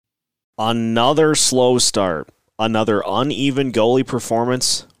Another slow start, another uneven goalie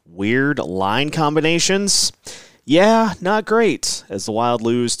performance, weird line combinations. Yeah, not great. As the Wild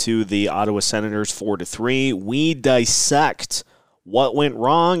lose to the Ottawa Senators 4-3, we dissect what went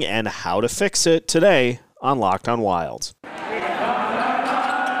wrong and how to fix it today on Locked On Wild.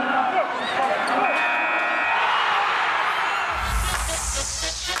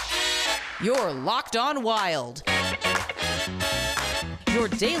 You're Locked On Wild, your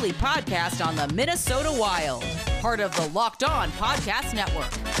daily podcast on the Minnesota Wild, part of the Locked On Podcast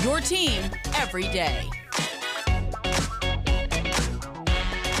Network, your team every day.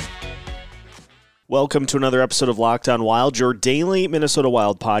 Welcome to another episode of Locked On Wild, your daily Minnesota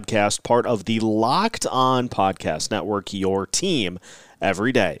Wild podcast, part of the Locked On Podcast Network, your team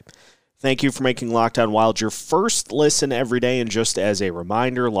every day. Thank you for making Locked On Wild your first listen every day, and just as a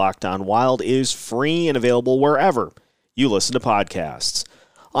reminder, Locked On Wild is free and available wherever you listen to podcasts.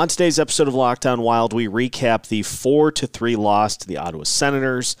 On today's episode of Locked On Wild, we recap the 4-3 loss to the Ottawa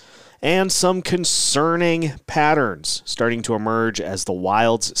Senators and some concerning patterns starting to emerge as the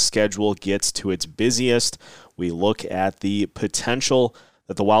Wild's schedule gets to its busiest. We look at the potential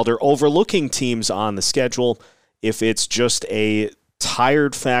that the Wild are overlooking teams on the schedule, if it's just a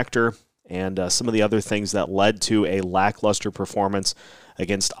tired factor, and some of the other things that led to a lackluster performance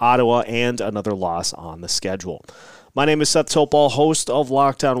against Ottawa and another loss on the schedule. My name is Seth Topal, host of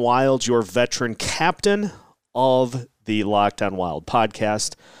Locked On Wild, your veteran captain of the Locked On Wild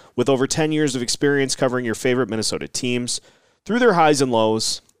podcast, with over 10 years of experience covering your favorite Minnesota teams through their highs and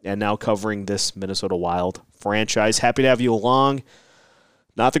lows, and now covering this Minnesota Wild franchise. Happy to have you along.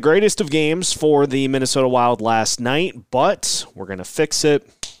 Not the greatest of games for the Minnesota Wild last night, but we're going to fix it.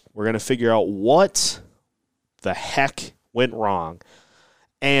 We're going to figure out what the heck went wrong.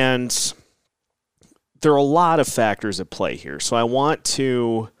 And there are a lot of factors at play here. So I want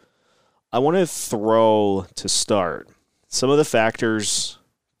to throw to start some of the factors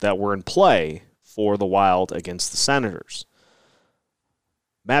that were in play for the Wild against the Senators.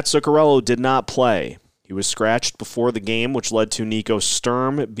 Matt Zuccarello did not play. He was scratched before the game, which led to Nico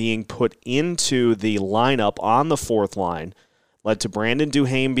Sturm being put into the lineup on the fourth line, led to Brandon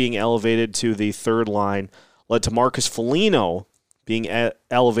Duhaime being elevated to the third line, led to Marcus Foligno being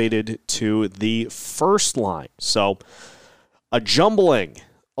elevated to the first line. So a jumbling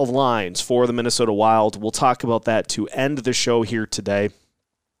of lines for the Minnesota Wild. We'll talk about that to end the show here today.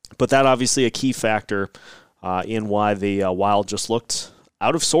 But that obviously a key factor in why the Wild just looked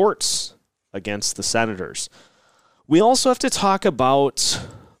out of sorts against the Senators. We also have to talk about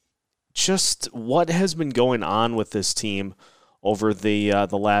just what has been going on with this team over the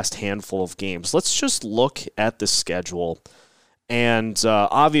last handful of games. Let's just look at the schedule. And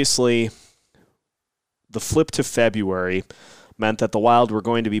obviously, the flip to February meant that the Wild were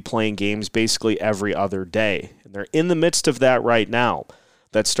going to be playing games basically every other day. And they're in the midst of that right now.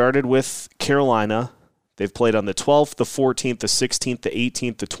 That started with Carolina. They've played on the 12th, the 14th, the 16th, the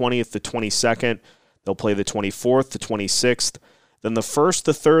 18th, the 20th, the 22nd. They'll play the 24th, the 26th. Then the 1st,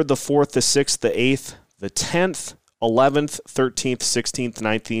 the 3rd, the 4th, the 6th, the 8th, the 10th, 11th, 13th,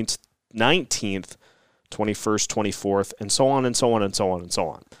 16th, 19th, 21st, 24th, and so on and so on and so on and so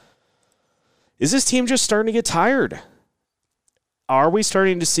on. Is this team just starting to get tired? Are we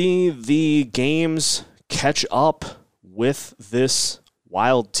starting to see the games catch up with this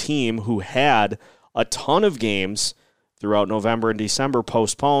Wild team who had a ton of games throughout November and December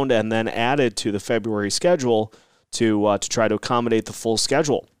postponed and then added to the February schedule to try to accommodate the full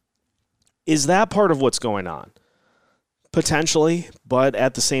schedule? Is that part of what's going on? Potentially, but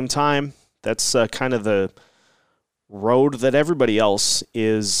at the same time, that's kind of the road that everybody else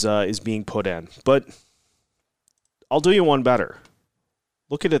is being put in. But I'll do you one better.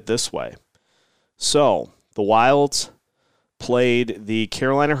 Look at it this way. So, the Wild played the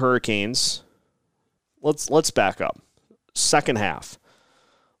Carolina Hurricanes. Let's back up. Second half.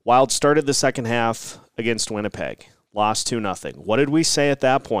 Wild started the second half against Winnipeg. Lost 2-0. What did we say at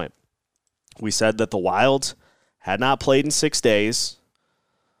that point? We said that the Wild had not played in 6 days.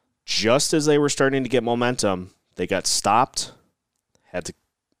 Just as they were starting to get momentum, they got stopped, had to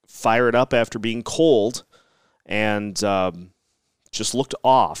fire it up after being cold, and just looked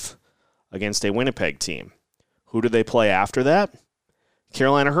off against a Winnipeg team. Who did they play after that?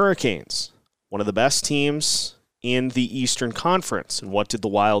 Carolina Hurricanes, one of the best teams in the Eastern Conference. And what did the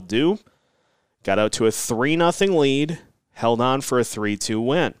Wild do? Got out to a 3-0 lead, held on for a 3-2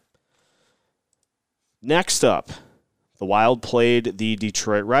 win. Next up, the Wild played the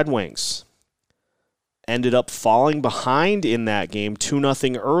Detroit Red Wings. Ended up falling behind in that game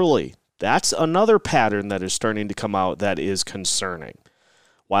 2-0 early. That's another pattern that is starting to come out that is concerning.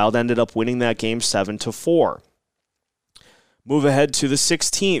 Wild ended up winning that game 7-4. Move ahead to the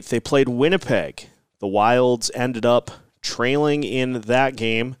 16th. They played Winnipeg. The Wilds ended up trailing in that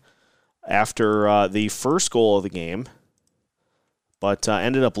game after the first goal of the game, but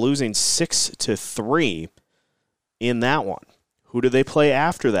ended up losing 6-3 in that one. Who did they play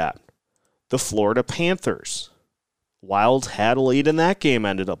after that? The Florida Panthers. Wild had a lead in that game,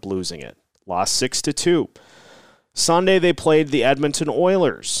 ended up losing it. Lost 6-2. Sunday, they played the Edmonton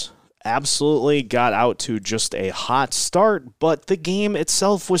Oilers. Absolutely got out to just a hot start, but the game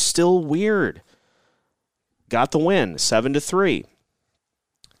itself was still weird. Got the win, 7-3.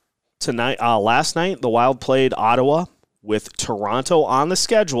 Last night, the Wild played Ottawa with Toronto on the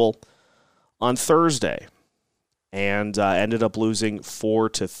schedule on Thursday and ended up losing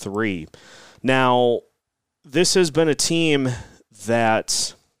 4-3. Now, this has been a team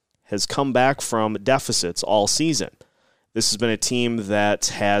that has come back from deficits all season. This has been a team that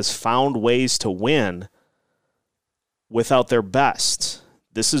has found ways to win without their best.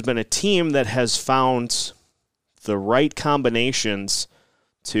 This has been a team that has found the right combinations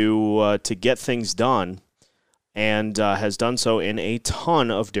to get things done and has done so in a ton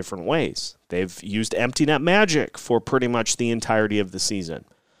of different ways. They've used empty net magic for pretty much the entirety of the season.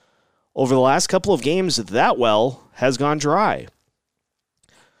 Over the last couple of games, that well has gone dry.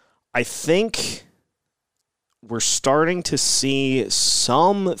 I think we're starting to see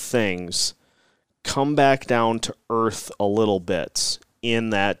some things come back down to earth a little bit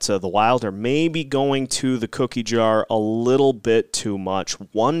in that the Wild are maybe going to the cookie jar a little bit too much,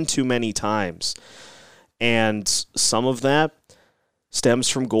 one too many times. And some of that stems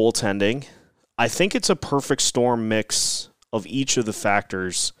from goaltending. I think it's a perfect storm mix of each of the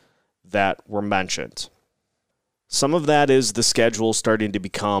factors that were mentioned. Some of that is the schedule starting to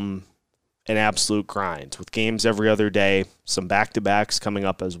become an absolute grind with games every other day, some back-to-backs coming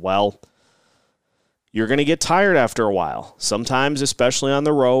up as well. You're going to get tired after a while. Sometimes, especially on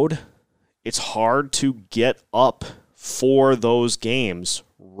the road, it's hard to get up for those games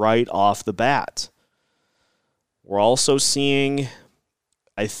right off the bat. We're also seeing,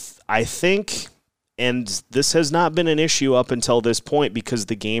 I think, and this has not been an issue up until this point because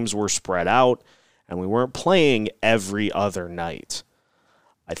the games were spread out and we weren't playing every other night.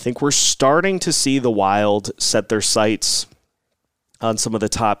 I think we're starting to see the Wild set their sights on some of the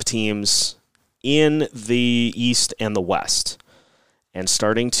top teams in the East and the West and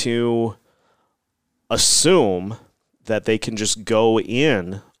starting to assume that they can just go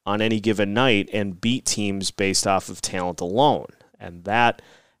in on any given night and beat teams based off of talent alone. And that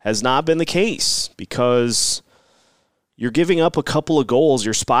has not been the case because you're giving up a couple of goals.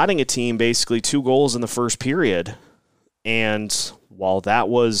 You're spotting a team basically 2 goals in the first period. And while that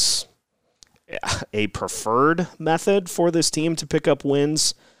was a preferred method for this team to pick up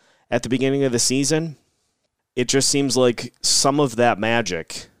wins at the beginning of the season, it just seems like some of that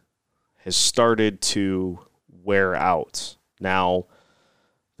magic has started to wear out. Now,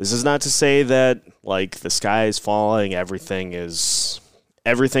 this is not to say that like the sky is falling, everything is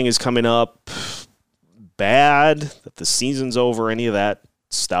coming up bad, that the season's over, any of that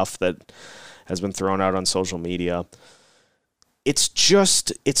stuff that has been thrown out on social media. It's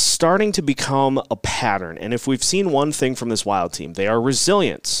starting to become a pattern. And if we've seen one thing from this Wild team, they are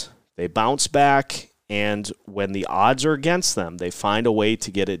resilient. They bounce back, and when the odds are against them, they find a way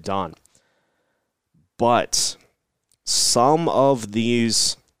to get it done. But some of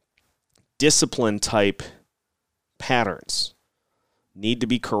these discipline-type patterns need to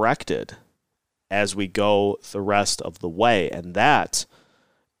be corrected as we go the rest of the way, and that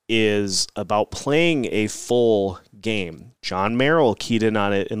is about playing a full game. John Merrill keyed in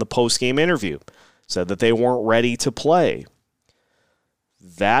on it in the post-game interview, said that they weren't ready to play.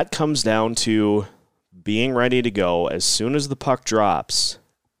 That comes down to being ready to go as soon as the puck drops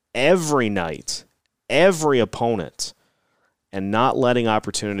every night, every opponent, and not letting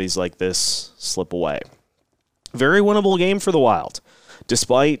opportunities like this slip away. Very winnable game for the Wild.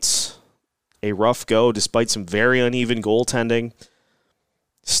 Despite a rough go, despite some very uneven goaltending,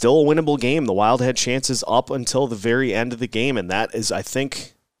 still a winnable game. The Wild had chances up until the very end of the game, and that is, I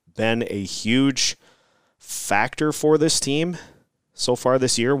think, been a huge factor for this team so far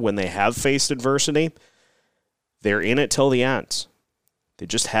this year. When they have faced adversity, they're in it till the end. They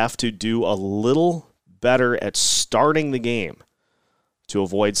just have to do a little better at starting the game to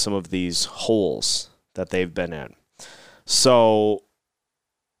avoid some of these holes that they've been in. So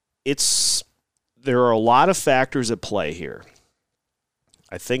there are a lot of factors at play here.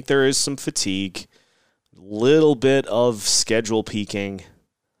 I think there is some fatigue, a little bit of schedule peaking,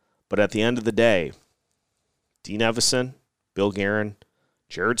 but at the end of the day, Dean Evason, Bill Guerin,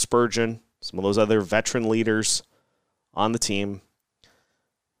 Jared Spurgeon, some of those other veteran leaders on the team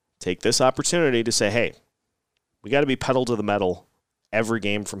take this opportunity to say, hey, we got to be pedal to the metal every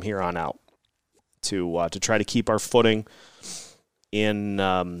game from here on out to try to keep our footing in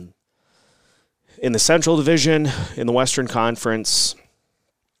the Central Division, in the Western Conference.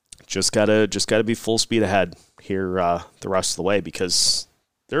 Just gotta be full speed ahead here the rest of the way, because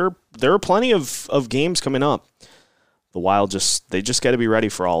there are plenty of games coming up. The Wild they just got to be ready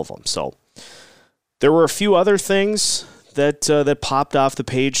for all of them. So there were a few other things that popped off the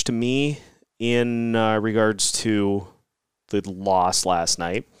page to me in regards to the loss last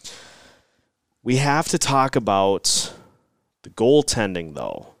night. We have to talk about the goaltending,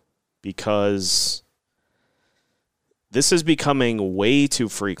 though, because this is becoming way too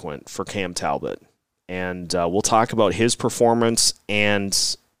frequent for Cam Talbot. And we'll talk about his performance, and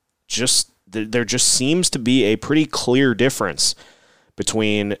there just seems to be a pretty clear difference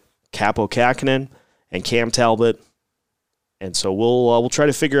between Kaapo Kähkönen and Cam Talbot. And so we'll try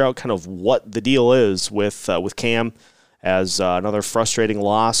to figure out kind of what the deal is with Cam, as another frustrating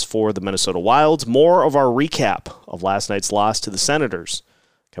loss for the Minnesota Wild. More of our recap of last night's loss to the Senators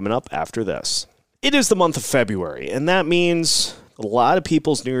coming up after this. It is the month of February, and that means a lot of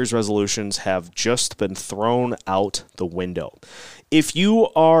people's New Year's resolutions have just been thrown out the window. If you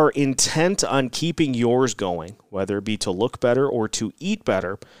are intent on keeping yours going, whether it be to look better or to eat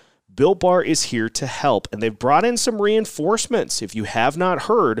better, Built Bar is here to help, and they've brought in some reinforcements. If you have not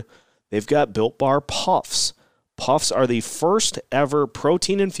heard, they've got Built Bar Puffs. Puffs are the first ever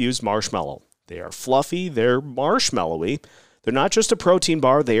protein-infused marshmallow. They are fluffy, they're marshmallowy. They're not just a protein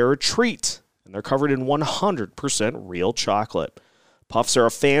bar, they are a treat, and they're covered in 100% real chocolate. Puffs are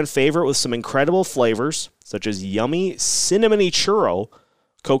a fan favorite with some incredible flavors, such as yummy cinnamony churro,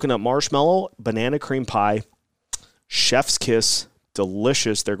 coconut marshmallow, banana cream pie, chef's kiss.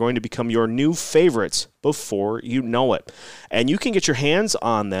 Delicious. They're going to become your new favorites before you know it. And you can get your hands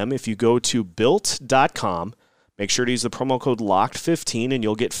on them if you go to Built.com. Make sure to use the promo code LOCKED15 and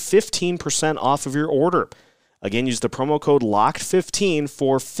you'll get 15% off of your order. Again, use the promo code LOCKED15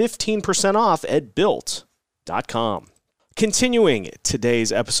 for 15% off at Built.com. Continuing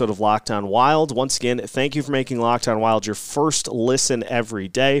today's episode of Locked On Wild, once again, thank you for making Locked On Wild your first listen every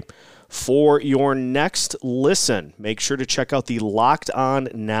day. For your next listen, make sure to check out the Locked On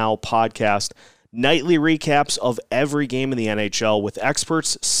Now podcast. Nightly recaps of every game in the NHL with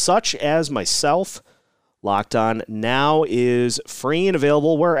experts such as myself. Locked On Now is free and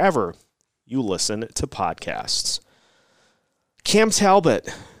available wherever you listen to podcasts. Cam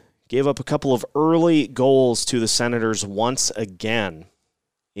Talbot gave up a couple of early goals to the Senators once again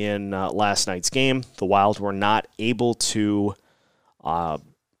in last night's game. The Wild were not able to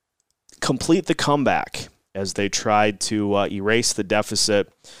complete the comeback as they tried to erase the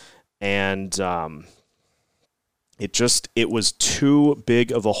deficit, and it was too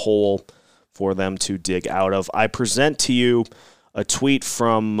big of a hole for them to dig out of. I present to you a tweet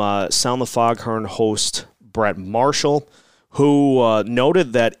from Sound the Foghorn host Brett Marshall, who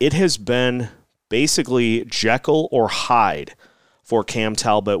noted that it has been basically Jekyll or Hyde for Cam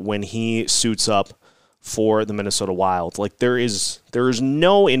Talbot when he suits up for the Minnesota Wild. Like, there is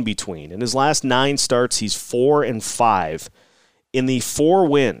no in-between. In his last 9 starts, he's 4-5. In the 4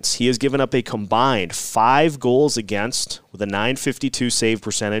 wins, he has given up a combined 5 goals against with a .952 save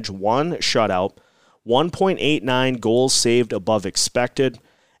percentage, 1 shutout, 1.89 goals saved above expected,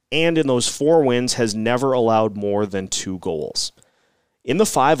 and in those 4 wins has never allowed more than 2 goals. In the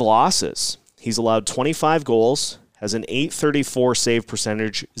 5 losses, he's allowed 25 goals, has an .834 save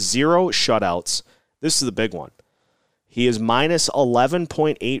percentage, 0 shutouts. This is the big one. He is minus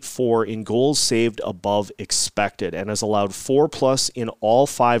 11.84 in goals saved above expected and has allowed 4+ in all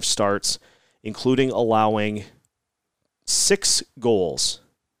 5 starts, including allowing 6 goals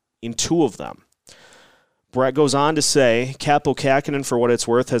in 2 of them. Brett goes on to say, Kaapo Kähkönen, for what it's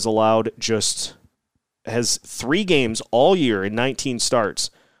worth, has 3 games all year in 19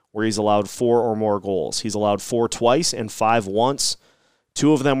 starts where he's allowed 4 or more goals. He's allowed 4 twice and 5 once.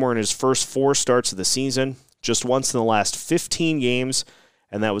 2 of them were in his first 4 starts of the season, just once in the last 15 games,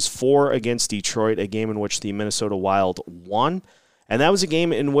 and that was 4 against Detroit, a game in which the Minnesota Wild won. And that was a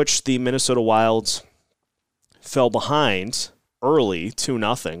game in which the Minnesota Wilds fell behind early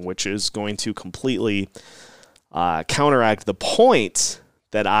 2-0, which is going to completely counteract the point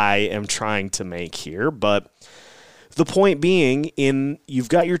that I am trying to make here. But the point being, you've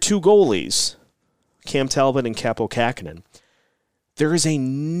got your 2 goalies, Cam Talbot and Kaapo Kähkönen. There is a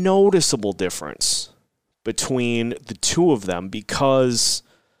noticeable difference between the 2 of them because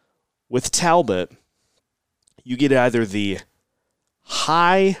with Talbot, you get either the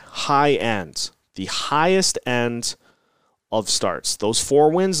high end, the highest end of starts. Those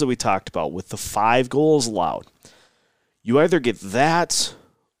 4 wins that we talked about with the 5 goals allowed. You either get that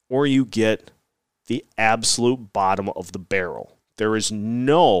or you get the absolute bottom of the barrel. There is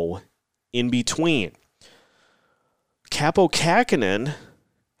no in between. Kaapo Kähkönen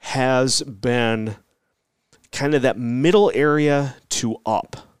has been kind of that middle area to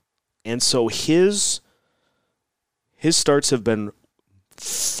up. And so his starts have been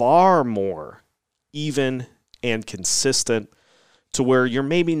far more even and consistent to where you're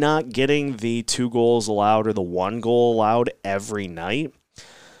maybe not getting the 2 goals allowed or the 1 goal allowed every night.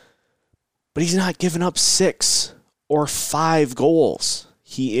 But he's not giving up 6 or 5 goals.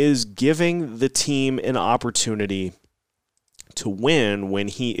 He is giving the team an opportunity to win when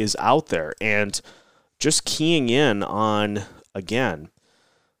he is out there. And just keying in on, again,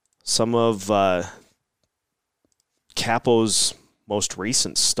 some of Kaapo's most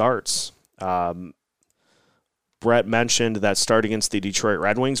recent starts. Brett mentioned that start against the Detroit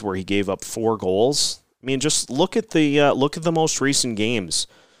Red Wings where he gave up 4 goals. I mean, just look at the most recent games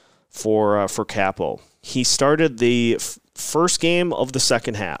for Kaapo. He started the first game of the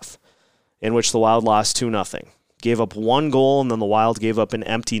second half, in which the Wild lost 2-0. Gave up 1 goal, and then the Wild gave up an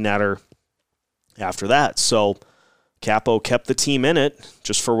empty netter after that. So Kaapo kept the team in it.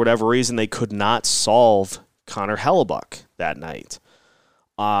 Just for whatever reason, they could not solve Connor Hellebuyck that night.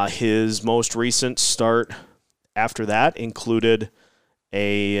 His most recent start after that included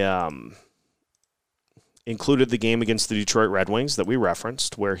the game against the Detroit Red Wings that we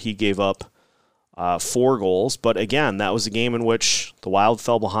referenced, where he gave up 4 goals. But again, that was a game in which the Wild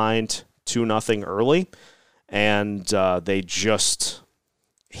fell behind 2-0 early, and they just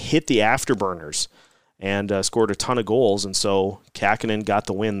hit the afterburners and scored a ton of goals, and so Kähkönen got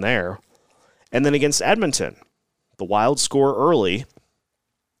the win there. And then against Edmonton, the Wild score early,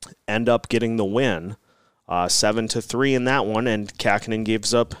 end up getting the win, 7-3 in that one, and Kähkönen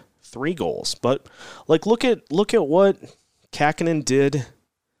gives up 3 goals. But look at what Kähkönen did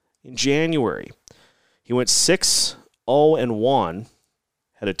in January. He went 6-0-1,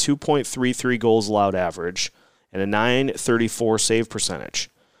 had a 2.33 goals allowed average, and a .934 save percentage.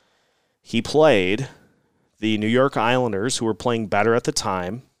 He played the New York Islanders, who were playing better at the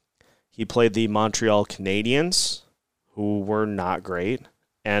time. He played the Montreal Canadiens, who were not great,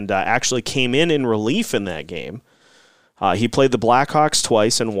 and actually came in relief in that game. He played the Blackhawks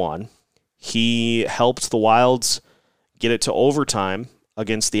twice and won. He helped the Wilds get it to overtime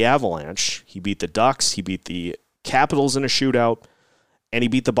against the Avalanche. He beat the Ducks. He beat the Capitals in a shootout. And he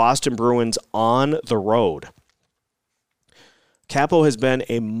beat the Boston Bruins on the road. Kaapo has been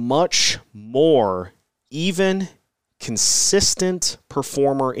a much more even, consistent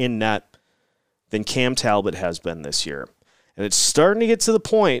performer in net than Cam Talbot has been this year. And it's starting to get to the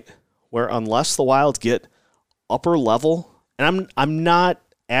point where unless the Wild get upper level, and I'm not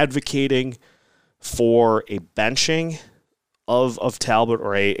advocating for a benching of Talbot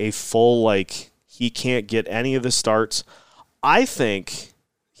or a full, he can't get any of the starts. I think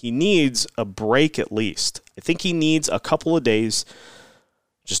he needs a break at least. I think he needs a couple of days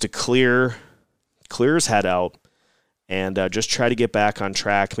just to clear his head out and just try to get back on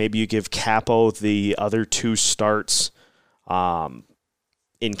track. Maybe you give Kaapo the other 2 starts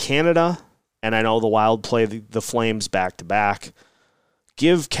in Canada, and I know the Wild play the Flames back-to-back.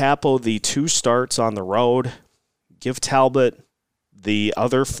 Give Kaapo the 2 starts on the road. Give Talbot the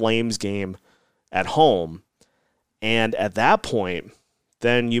other Flames game at home. And at that point,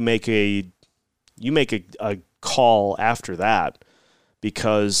 then you make a call after that,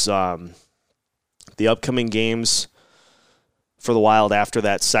 because the upcoming games for the Wild after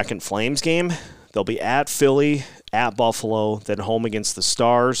that second Flames game, they'll be at Philly, at Buffalo, then home against the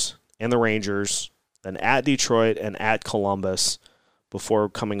Stars and the Rangers, then at Detroit and at Columbus, before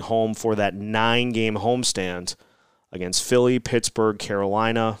coming home for that 9-game homestand against Philly, Pittsburgh,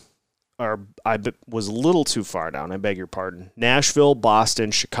 Carolina. Or I was a little too far down, I beg your pardon. Nashville, Boston,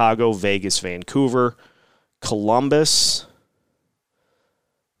 Chicago, Vegas, Vancouver, Columbus,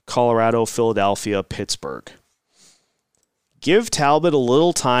 Colorado, Philadelphia, Pittsburgh. Give Talbot a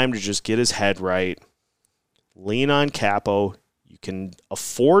little time to just get his head right. Lean on Kaapo. You can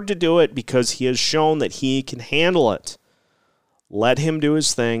afford to do it because he has shown that he can handle it. Let him do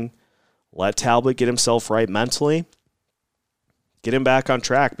his thing. Let Talbot get himself right mentally. Get him back on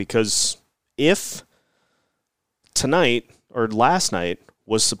track, because if tonight or last night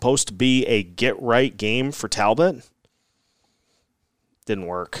was supposed to be a get-right game for Talbot, didn't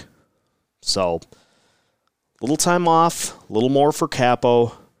work. So, little time off, a little more for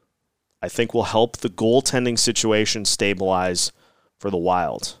Kaapo, I think will help the goaltending situation stabilize for the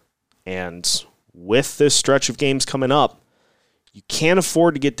Wild. And with this stretch of games coming up, you can't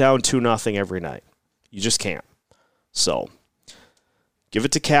afford to get down 2-0 every night. You just can't. So, give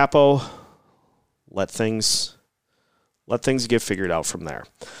it to Capo. Let things get figured out from there.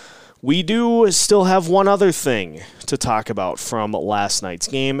 We do still have one other thing to talk about from last night's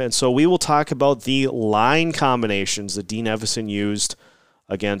game, and so we will talk about the line combinations that Dean Evason used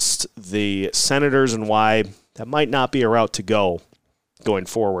against the Senators and why that might not be a route to go going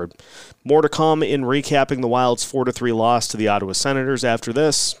forward. More to come in recapping the Wild's 4-3 loss to the Ottawa Senators after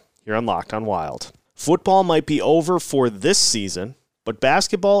this, here on Locked on Wild. Football might be over for this season, but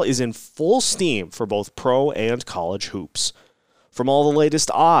basketball is in full steam for both pro and college hoops. From all the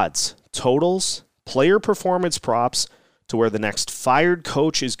latest odds, totals, player performance props, to where the next fired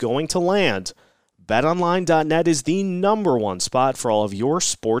coach is going to land, BetOnline.net is the number one spot for all of your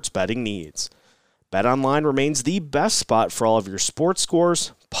sports betting needs. BetOnline remains the best spot for all of your sports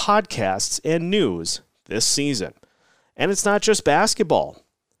scores, podcasts, and news this season. And it's not just basketball.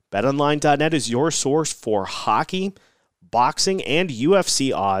 BetOnline.net is your source for hockey, boxing, and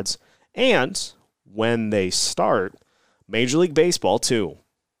UFC odds, and when they start, Major League Baseball too.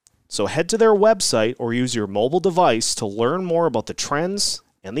 So head to their website or use your mobile device to learn more about the trends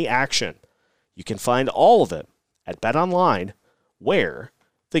and the action. You can find all of it at BetOnline, where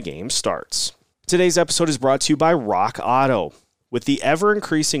the game starts. Today's episode is brought to you by Rock Auto. With the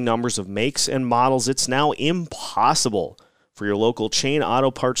ever-increasing numbers of makes and models, it's now impossible for your local chain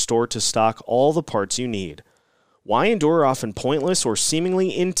auto parts store to stock all the parts you need. Why endure often pointless or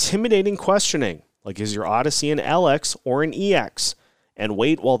seemingly intimidating questioning, like is your Odyssey an LX or an EX, and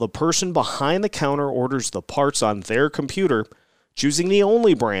wait while the person behind the counter orders the parts on their computer, choosing the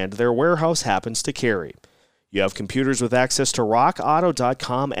only brand their warehouse happens to carry? You have computers with access to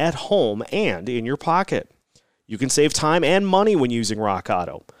rockauto.com at home and in your pocket. You can save time and money when using Rock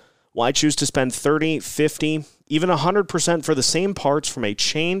Auto. Why choose to spend 30, 50, even 100% for the same parts from a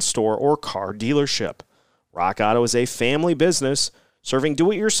chain store or car dealership? Rock Auto is a family business serving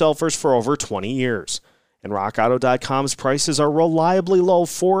do-it-yourselfers for over 20 years. And rockauto.com's prices are reliably low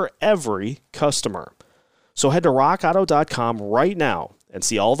for every customer. So head to rockauto.com right now and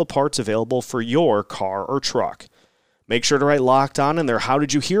see all the parts available for your car or truck. Make sure to write Locked On in their How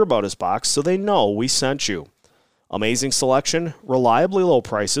Did You Hear About Us box so they know we sent you. Amazing selection, reliably low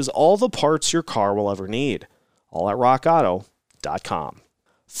prices, all the parts your car will ever need. All at rockauto.com.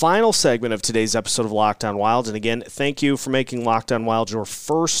 Final segment of today's episode of Locked on Wild. And again, thank you for making Locked on Wild your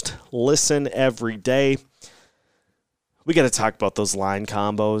first listen every day. We got to talk about those line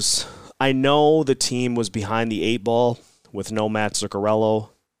combos. I know the team was behind the 8 ball with no Matt Zuccarello,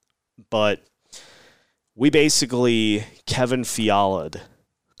 but we basically Kevin Fiala'd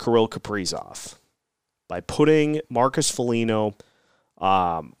Kirill Kaprizov by putting Marcus Foligno,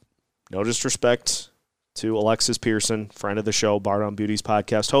 no disrespect to Alexis Pearson, friend of the show, Bard on Beauty's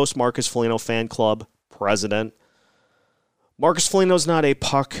podcast host, Marcus Foligno fan club president. Marcus Foligno's not a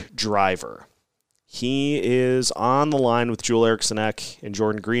puck driver. He is on the line with Joel Eriksson-Ek and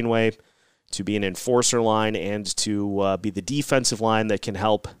Jordan Greenway to be an enforcer line and to be the defensive line that can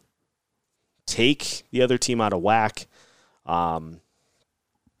help take the other team out of whack. And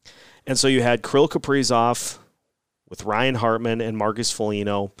so you had Kirill Kaprizov with Ryan Hartman and Marcus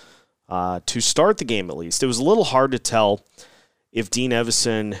Foligno to start the game at least. It was a little hard to tell if Dean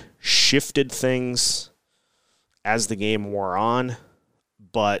Evason shifted things as the game wore on,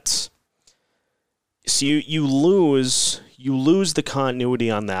 but so you lose the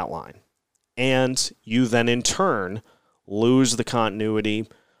continuity on that line. And you then, in turn, lose the continuity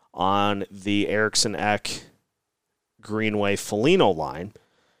on the Eriksson-Ek, Greenway, Foligno line.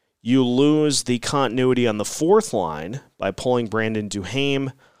 You lose the continuity on the fourth line by pulling Brandon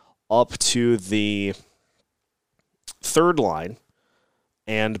Duhaime up to the third line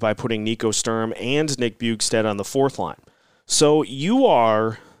and by putting Nico Sturm and Nick Bjugstad on the fourth line. So you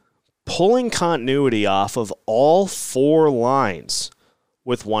are pulling continuity off of all 4 lines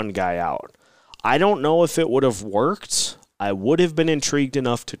with one guy out. I don't know if it would have worked. I would have been intrigued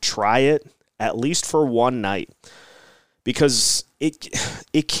enough to try it, at least for one night, because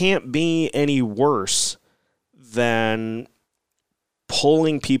it can't be any worse than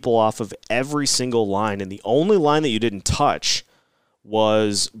pulling people off of every single line, and the only line that you didn't touch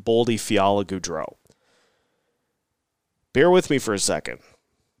was Boldy, Fiala, Gaudreau. Bear with me for a second,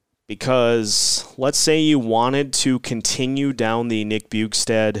 because let's say you wanted to continue down the Nick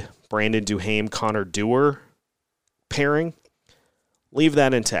Bjugstad, Brandon Duhaime, Connor Dewar pairing. Leave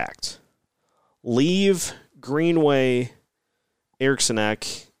that intact. Leave Greenway,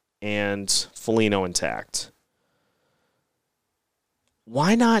 Eriksson-Ek, and Foligno intact.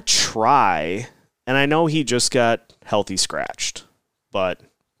 why not try? And I know he just got healthy scratched, but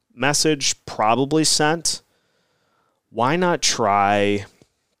message probably sent. Why not try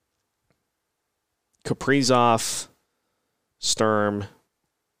Kaprizov, Sturm,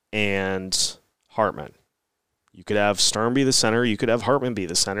 and Hartman? You could have Sturm be the center, you could have Hartman be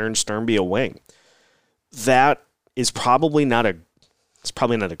the center, and Sturm be a wing. That is probably not a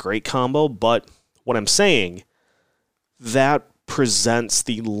great combo, but what I'm saying, that presents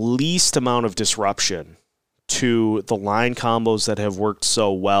the least amount of disruption to the line combos that have worked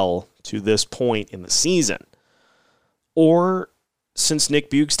so well to this point in the season. Or since Nick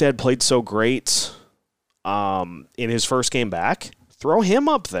Bjugstad played so great in his first game back, throw him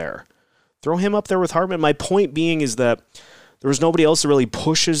up there. Throw him up there with Hartman. My point being is that there was nobody else that really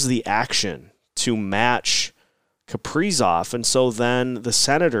pushes the action to match Kaprizov, and so then the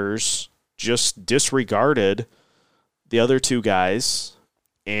Senators just disregarded the other two guys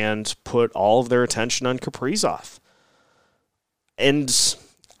and put all of their attention on Kaprizov. And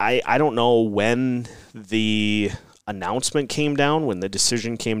I don't know when the announcement came down, when the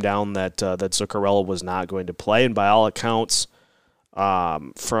decision came down that Zuccarello was not going to play, and by all accounts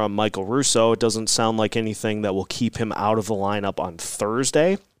from Michael Russo, it doesn't sound like anything that will keep him out of the lineup on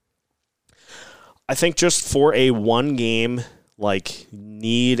Thursday. I think just for a one game,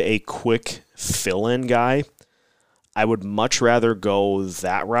 need a quick fill-in guy, I would much rather go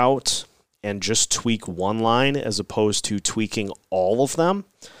that route and just tweak one line as opposed to tweaking all of them.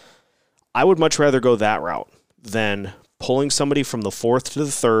 I would much rather go that route than pulling somebody from the fourth to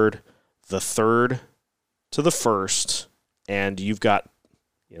the third to the first, and you've got,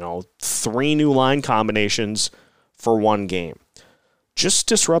 3 new line combinations for one game. Just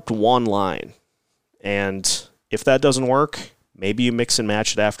disrupt one line. And if that doesn't work, maybe you mix and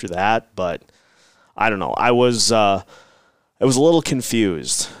match it after that, but I don't know. I was a little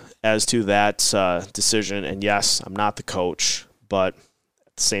confused as to that decision, and yes, I'm not the coach, but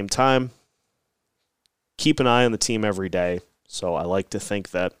at the same time, keep an eye on the team every day. So I like to think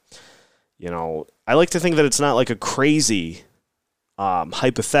that, it's not like a crazy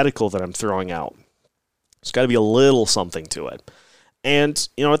hypothetical that I'm throwing out. There's got to be a little something to it. And,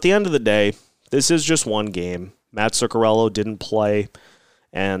 at the end of the day, this is just one game. Matt Zuccarello didn't play,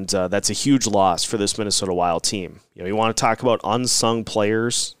 and that's a huge loss for this Minnesota Wild team. You want to talk about unsung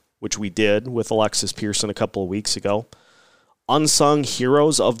players, which we did with Alexis Pearson a couple of weeks ago. Unsung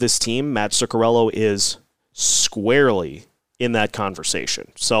heroes of this team, Matt Zuccarello is squarely in that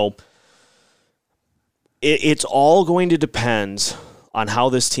conversation. So it's all going to depend on how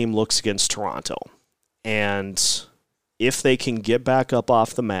this team looks against Toronto. And if they can get back up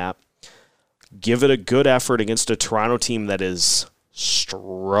off the map, give it a good effort against a Toronto team that is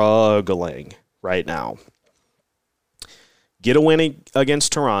struggling right now. Get a win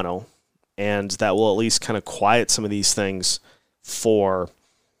against Toronto, and that will at least kind of quiet some of these things for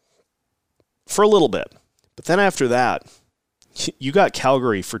a little bit. But then after that, you got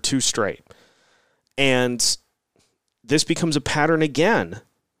Calgary for 2 straight. And this becomes a pattern again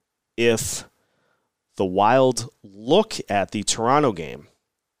if the Wild look at the Toronto game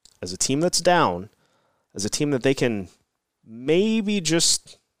as a team that's down, as a team that they can maybe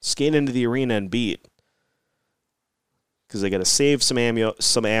just skate into the arena and beat, because they got to save some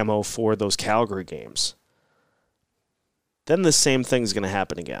ammo for those Calgary games, then the same thing's going to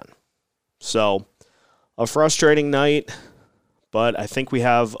happen again. So, a frustrating night, but I think we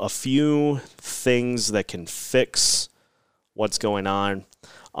have a few things that can fix what's going on.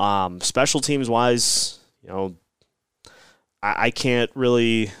 Special teams wise, I can't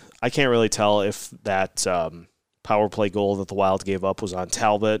really tell if that power play goal that the Wild gave up was on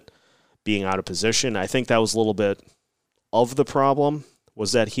Talbot being out of position. I think that was a little bit of the problem,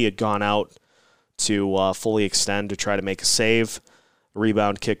 was that he had gone out to fully extend to try to make a save.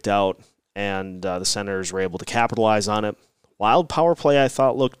 Rebound kicked out, and the Senators were able to capitalize on it. Wild power play I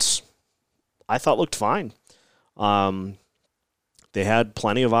thought looked fine. They had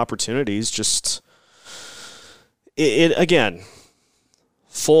plenty of opportunities. Just it again,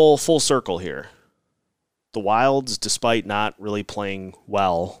 full circle here. The Wilds, despite not really playing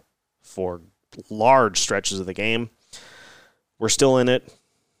well for large stretches of the game, were still in it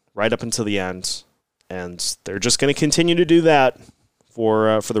right up until the end, and they're just going to continue to do that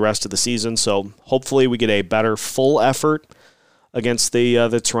for the rest of the season. So hopefully we get a better full effort against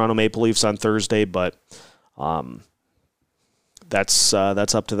the Toronto Maple Leafs on Thursday, but that's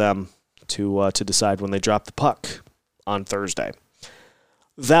up to them to decide when they drop the puck on Thursday.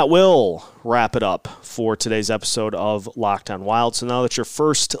 That will wrap it up for today's episode of Locked On Wild. So now that your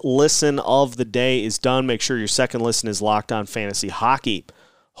first listen of the day is done, make sure your second listen is Locked On Fantasy Hockey.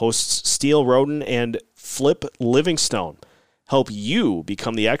 Hosts Steele Roden and Flip Livingstone help you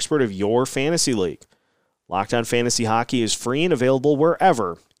become the expert of your fantasy league. Locked On Fantasy Hockey is free and available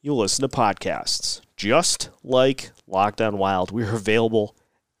wherever you listen to podcasts. Just like Locked On Wild, we are available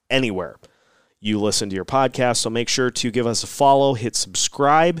anywhere you listen to your podcast, so make sure to give us a follow, hit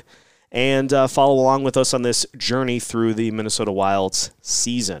subscribe, and follow along with us on this journey through the Minnesota Wild's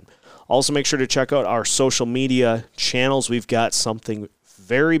season. Also, make sure to check out our social media channels. We've got something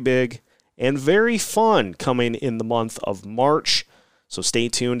very big and very fun coming in the month of March, so stay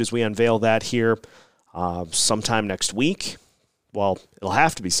tuned as we unveil that here sometime next week. Well, it'll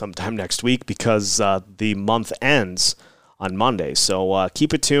have to be sometime next week because the month ends on Monday, so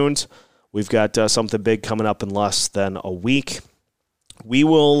keep it tuned. We've got something big coming up in less than a week. We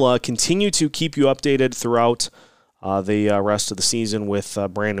will continue to keep you updated throughout the rest of the season with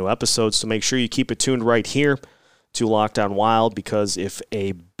brand new episodes, so make sure you keep it tuned right here to Locked On Wild, because if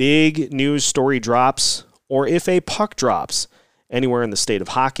a big news story drops or if a puck drops anywhere in the state of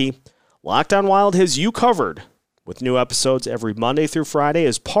hockey, Locked On Wild has you covered with new episodes every Monday through Friday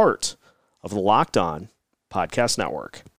as part of the Locked On Podcast Network.